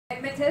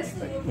Hypnotist?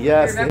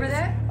 Yes. You remember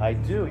that? I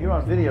do. You're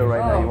on video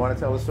right now. You want to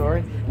tell the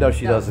story? No,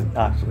 she doesn't,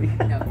 actually.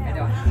 No, I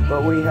don't.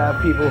 But we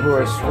have people who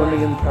are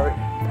swimming in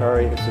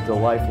Perry. It's a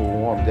delightful,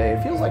 warm day.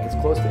 It feels like it's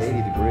close to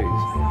 80 degrees.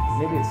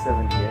 Maybe it's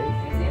 78.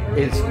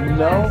 It's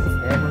no,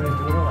 Amber is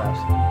doing her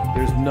laps.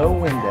 There's no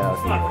wind out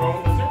here.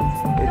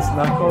 It's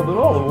not cold at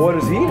all. The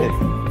water's heated.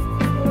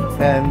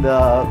 And,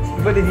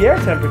 but the air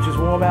temperature's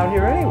warm out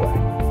here anyway.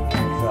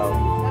 So,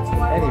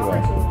 anyway.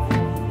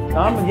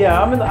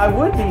 I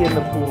would be in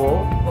the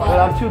pool, but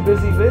I'm too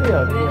busy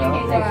videoing, you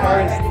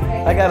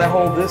know. I gotta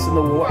hold this in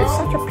the water. It's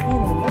such a pain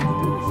in the neck to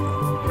do this.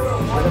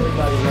 But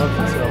everybody loves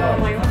it so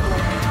much.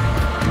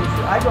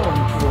 I go in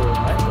the pool at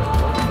night.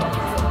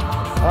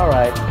 All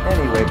right.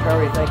 Anyway,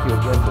 Perry, thank you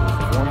again for this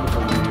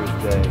wonderful New Year's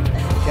Day,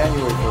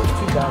 January 1st,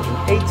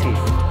 2018.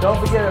 Don't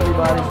forget,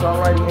 everybody, start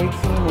writing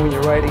 18 when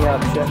you're writing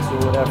out checks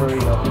or whatever.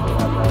 You know, people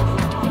have that.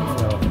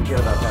 You know, forget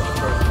about that the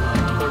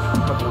first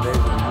couple of days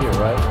of the year,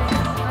 right?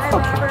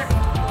 Okay.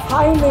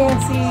 Hi,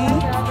 Nancy.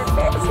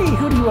 Nancy,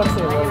 who do you want to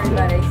say hello to?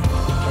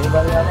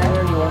 Anybody out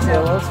there you want to say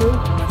hello to?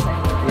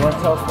 You want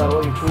to tell us about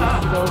all your food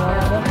going on?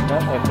 No?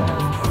 Okay.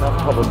 Not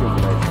public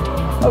information.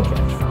 Okay.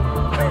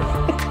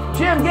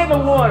 Jim, get in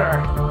the water.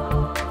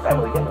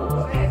 Beverly, get in the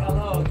water.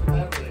 Hello,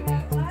 Beverly. No,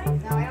 I don't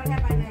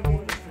have my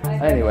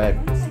name. Anyway,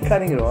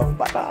 cutting it off.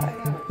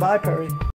 Bye-bye. Bye, Perry.